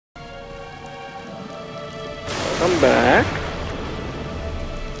Come back.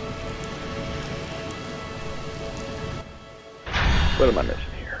 What am I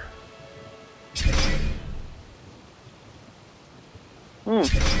missing here?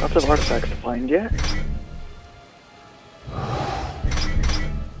 Lots of artifacts to find yet.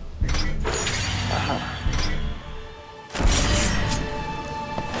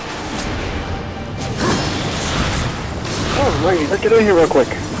 Alright, let's get in here real quick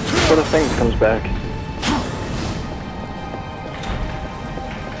before the thing comes back.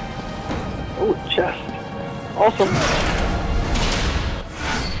 Oh, chest. Awesome.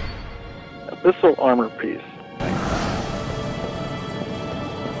 Abyssal armor piece.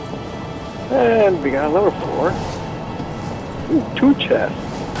 And we got a level 4. Ooh, 2 chests.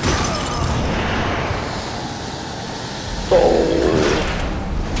 Soul.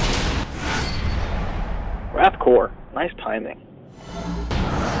 Wrath core. Nice timing.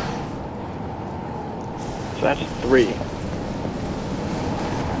 So that's 3.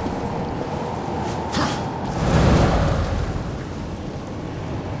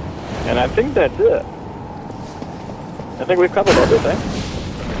 And I think that's it. I think we've covered everything.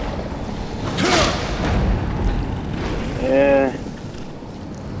 Yeah.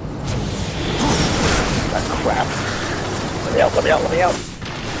 Ah, crap. Let me out, let me out, let me out.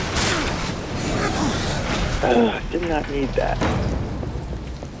 Did not need that.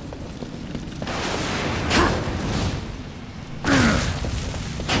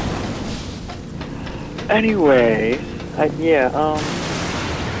 Anyway,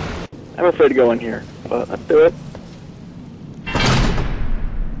 I'm afraid to go in here, but let's do it.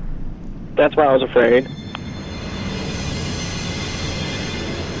 That's why I was afraid.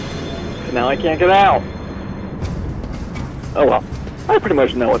 Now I can't get out. Oh well, I pretty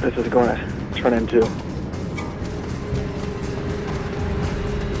much know what this is going to turn into.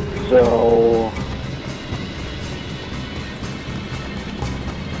 So,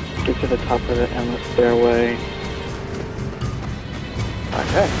 get to the top of the endless stairway.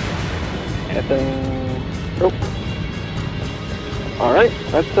 Okay. Anything? Nope. Alright,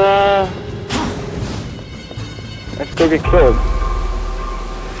 let's go get killed.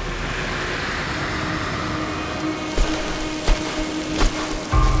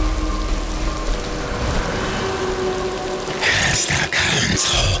 Has the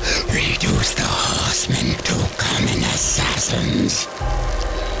council reduced the horsemen to common assassins?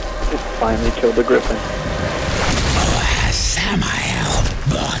 Just finally killed the griffin. Or has Samael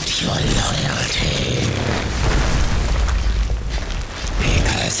bought your loyalty?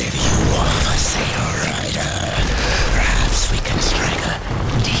 Because if you offer Sail Rider, perhaps we can strike a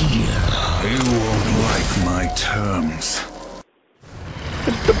deal. You won't like my terms.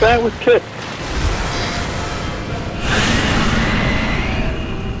 It's the bat with kids.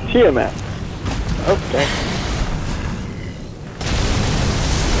 TIAMAT. Okay.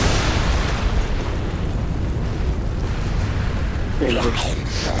 Look in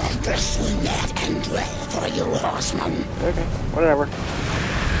the bristling net and dwell for you, horseman. Okay, whatever.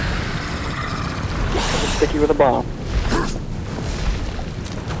 I'll stick you with a bomb.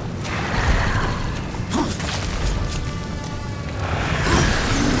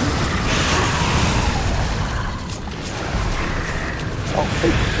 Oh,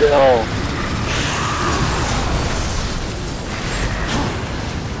 stay still.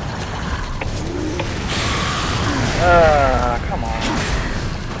 Come on.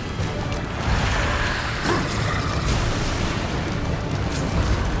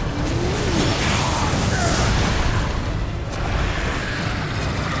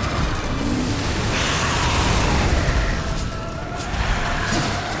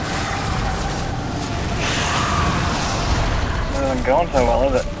 It isn't going so well,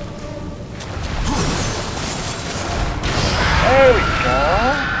 is it? There we go.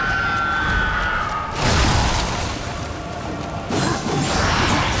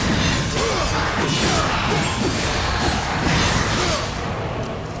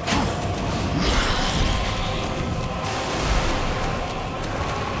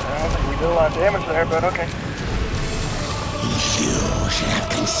 Did a lot of damage there, but okay. You should have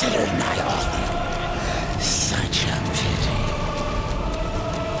considered my offer. Such a pity.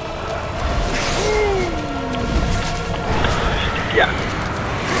 Yeah.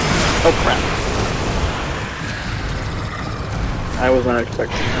 Oh crap. I was not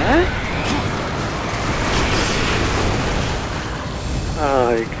expecting that.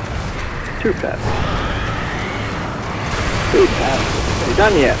 Like 2 pets. 3 pets. Are you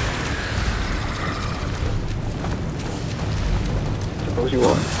done yet? Suppose you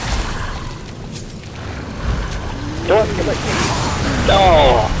will. Don't get back here. No.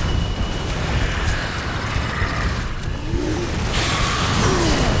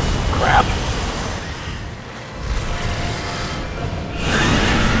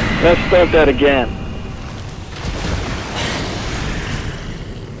 Let's start that again.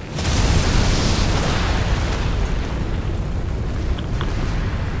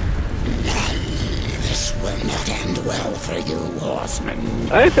 This will not end well for you,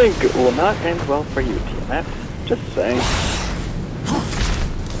 Horseman. I think it will not end well for you, TIAMAT. Just saying.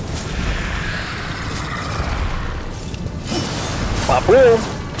 Pop boom!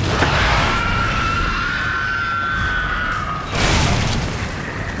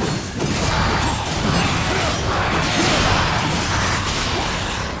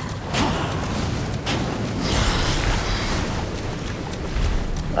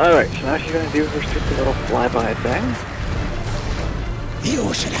 Alright, so now she's gonna do her stupid little flyby thing.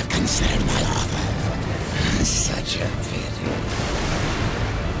 You should have considered my offer. Such a pity.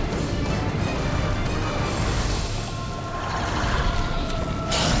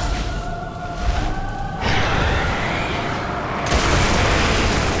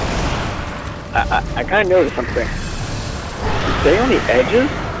 I kind of noticed something. Stay on the edges,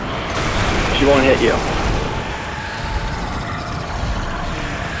 she won't hit you.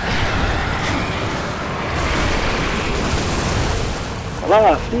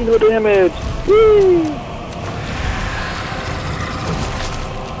 Voila, see no damage. Woo!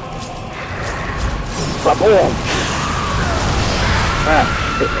 Boom! Ah,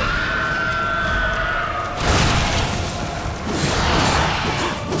 hit me.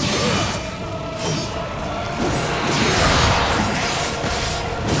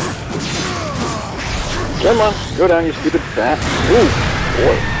 Come on, go down, you stupid fat. Ooh,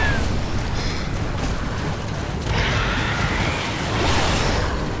 boy.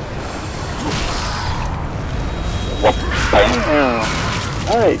 Bam!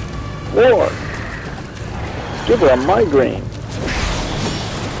 Alright, war. Give her a migraine.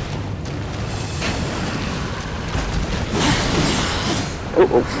 Oh,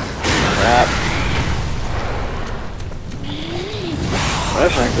 crap.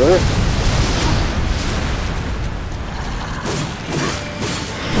 That's not good.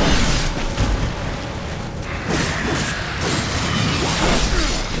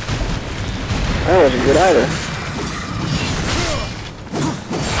 That wasn't good either.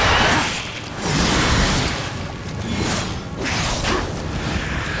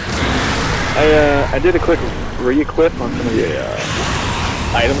 I did a quick re-equip on some of the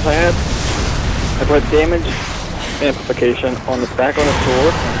items I had. I put damage amplification on the back on the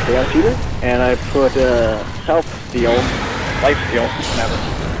sword, on Chaos Eater, and I put health steal, life steal, whatever.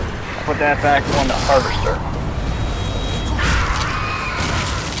 I put that back on the harvester.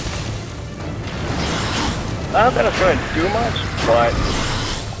 Not that it's going to do much, but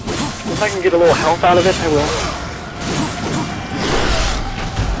if I can get a little health out of it, I will.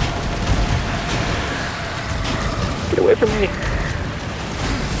 Get away from me.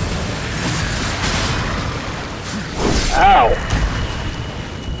 Ow.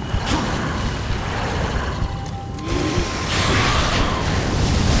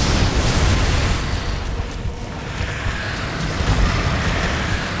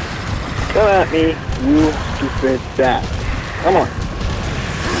 Come at me, you stupid bat. Come on.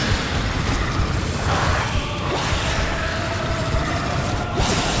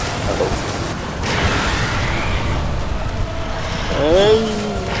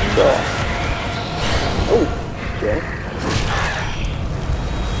 Oh, okay.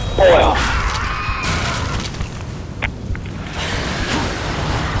 Boil.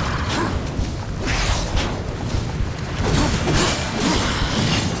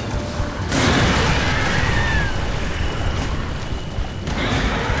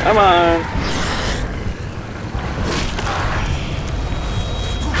 Come on.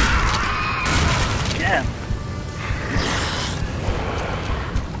 Yeah.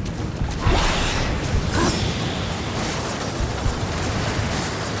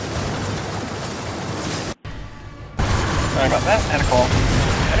 Sorry about that, had a call.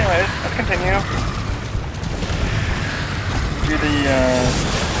 Anyways, let's continue. Do the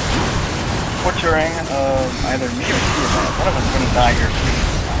butchering of either me or TIAMAT. One of us is going to die here soon,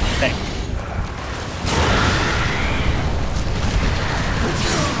 I think.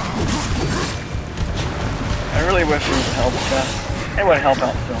 I really wish we would help with that. It would help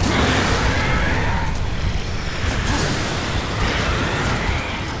out still.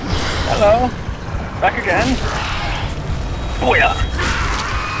 Hello. Back again. Booyah!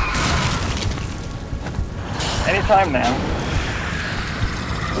 Anytime now.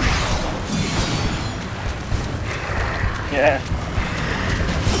 Yeah.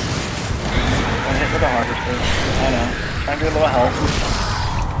 One hit with a harvester. I know. Trying to do a little help.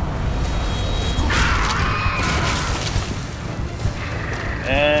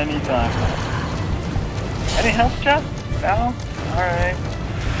 Anytime. Any health chest? No? Alright.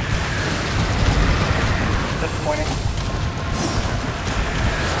 Disappointing.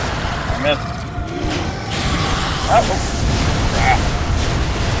 I missed. Oh! Ah.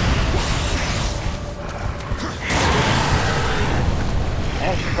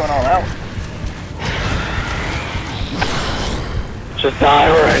 Man, she's going all out. Just die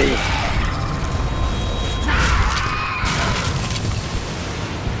already.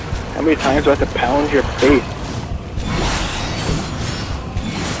 How many times do I have to pound your face?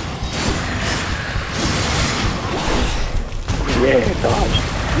 Yeah, dodge.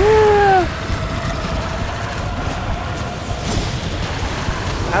 Yeah.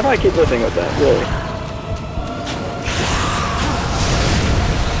 How do I keep living with that, really?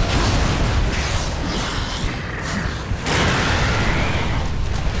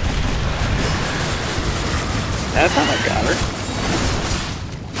 That's how I got her.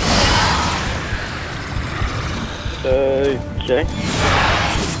 Okay.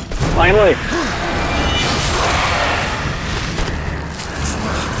 Finally!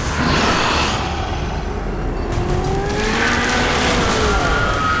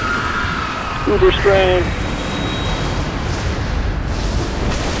 Uber strength!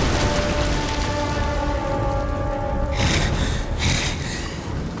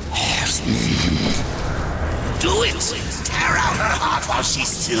 Do it! Tear out her heart while she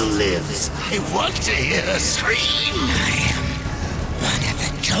still lives. I want to hear her scream. I am one of the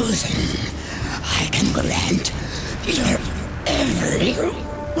chosen. I can grant your every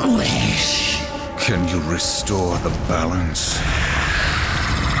wish. Can you restore the balance?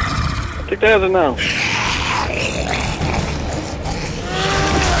 Take that as a no.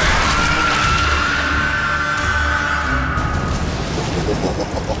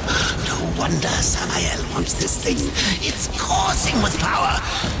 No wonder Samael wants this thing. It's coursing with power.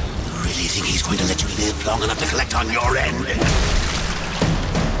 You really think he's going to let you live long enough to collect on your end?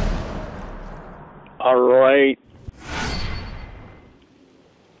 Alright.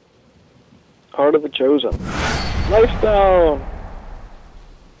 Heart of the Chosen. Lifestone!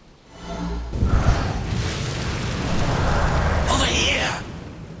 Over here!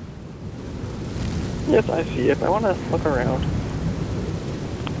 Yes, I see it. I want to look around.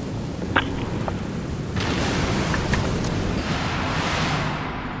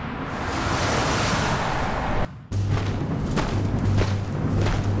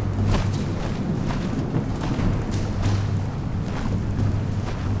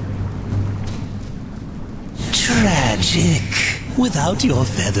 Tragic. Without your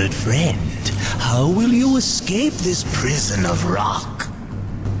feathered friend, how will you escape this prison of rock?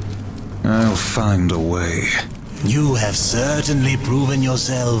 I'll find a way. You have certainly proven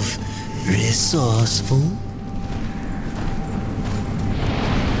yourself resourceful.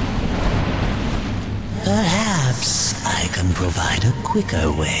 Perhaps I can provide a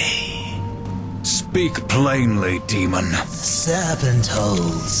quicker way. Speak plainly, demon. Serpent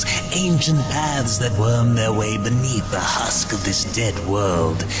holes, ancient paths that worm their way beneath the husk of this dead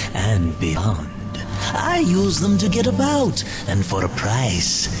world and beyond. I use them to get about, and for a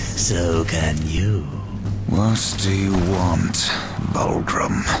price, so can you. What do you want,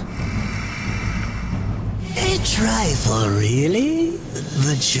 Bulgrim? A trifle, really?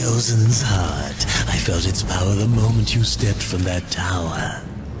 The Chosen's heart. I felt its power the moment you stepped from that tower.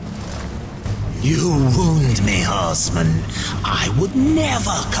 You wound me, horseman. I would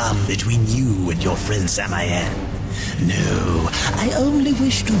never come between you and your friend Samael. No, I only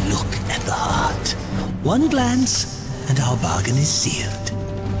wish to look at the heart. One glance, and our bargain is sealed.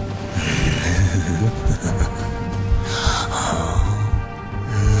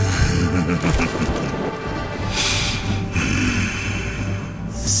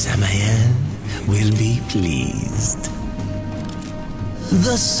 Samael will be pleased.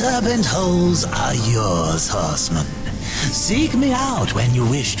 The serpent holes are yours, horseman. Seek me out when you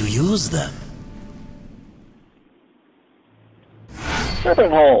wish to use them.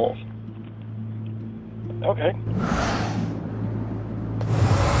 Serpent holes. Okay.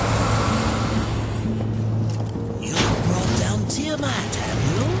 You brought down TIAMAT, have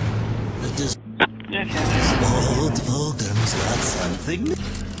you? Yes. Old Volgrim's got something.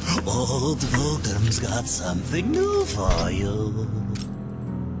 Old Volgrim's got something new for you.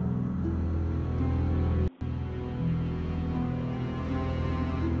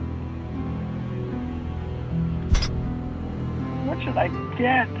 What should I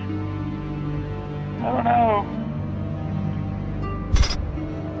get? I don't know.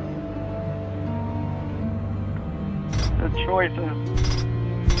 The choices.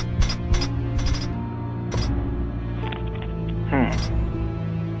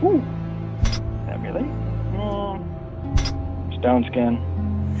 Ooh. Not really. Stone skin.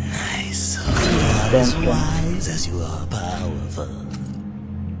 Nice. You are as wise as you are powerful.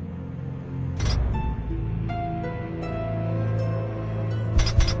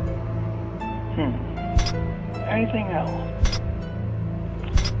 Anything else?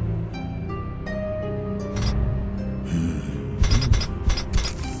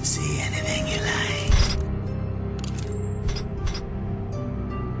 See anything you like?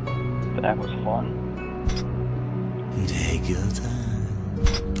 That was fun. Take your time.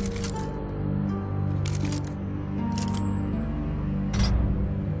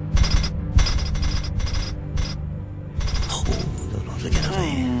 Oh, don't forget over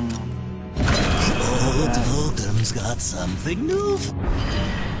here. Old Volcom's got something new.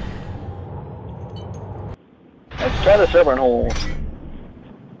 Let's try the stubborn hole.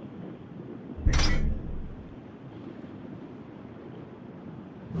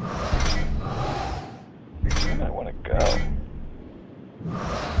 Where do I want to go?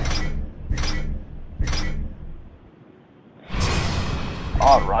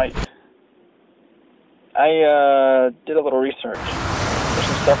 Alright. I did a little research. There's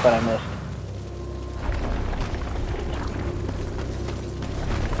some stuff that I missed.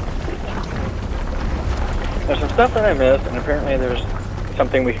 There's some stuff that I missed, and apparently there's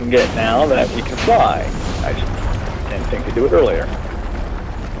something we can get now that we can fly. I just didn't think to do it earlier.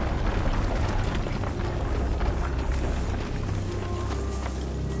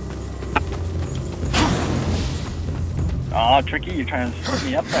 Aw, Tricky, you're trying to put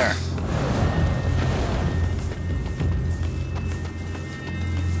me up there.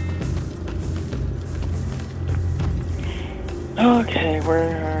 Okay,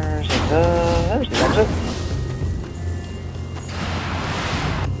 where's the... There's the exit.